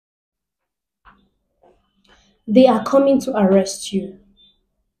They are coming to arrest you.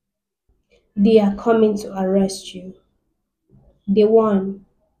 They are coming to arrest you. They won.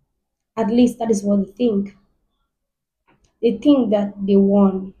 At least that is what they think. They think that they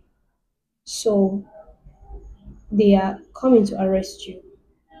won. So they are coming to arrest you.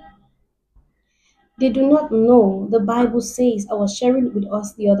 They do not know. The Bible says, I was sharing it with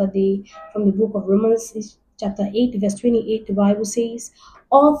us the other day from the book of Romans, chapter 8, verse 28. The Bible says,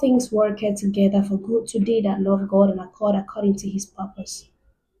 all things work together for good to they that love God and are called according to his purpose.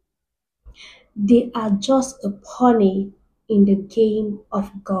 They are just a pony in the game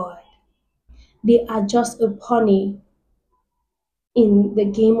of God. They are just a pony in the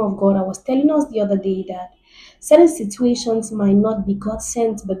game of God. I was telling us the other day that certain situations might not be God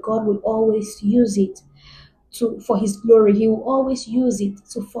sent, but God will always use it for his glory. He will always use it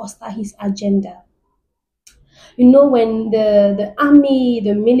to foster his agenda. You know, when the army,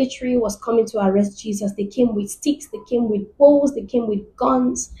 the military was coming to arrest Jesus, they came with sticks, they came with bows, they came with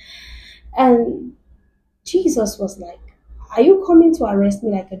guns. And Jesus was like, are you coming to arrest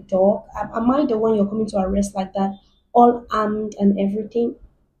me like a dog? Am I the one you're coming to arrest like that, all armed and everything?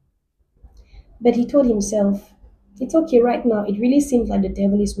 But he told himself, it's okay right now. It really seems like the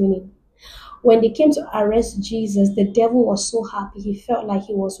devil is winning. When they came to arrest Jesus, the devil was so happy. He felt like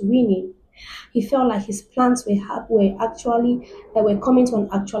he was winning. He felt like his plans were actually that were coming to an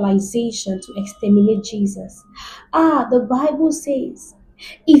actualization to exterminate Jesus. The Bible says,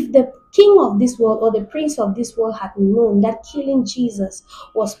 if the king of this world or the prince of this world had known that killing Jesus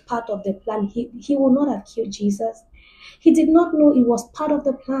was part of the plan, he would not have killed Jesus. He did not know it was part of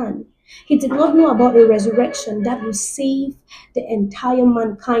the plan. He did not know about a resurrection that will save the entire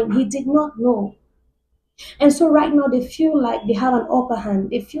mankind. He did not know. And so right now they feel like they have an upper hand.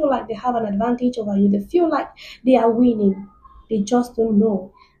 They feel like they have an advantage over you. They feel like they are winning. They just don't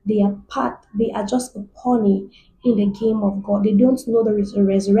know. They are just a pony in the game of God. They don't know there is a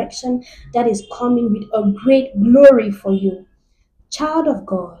resurrection that is coming with a great glory for you. Child of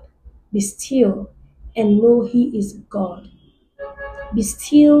God, be still and know he is God. Be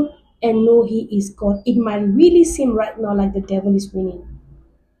still and know he is God. It might really seem right now like the devil is winning.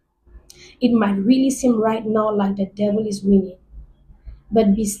 It might really seem right now like the devil is winning.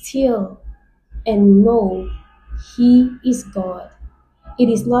 But be still and know he is God. It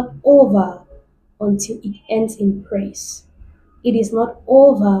is not over until it ends in praise. It is not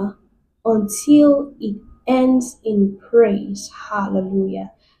over until it ends in praise.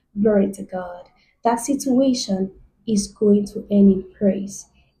 Hallelujah. Glory to God. That situation is going to end in praise.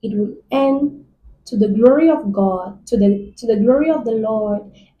 It will end to the glory of God, to the glory of the Lord,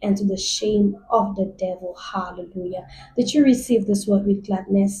 and to the shame of the devil. Hallelujah. That you receive this word with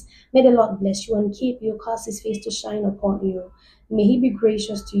gladness. May the Lord bless you and keep you, cause his face to shine upon you. May he be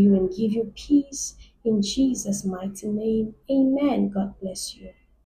gracious to you and give you peace in Jesus' mighty name. Amen. God bless you.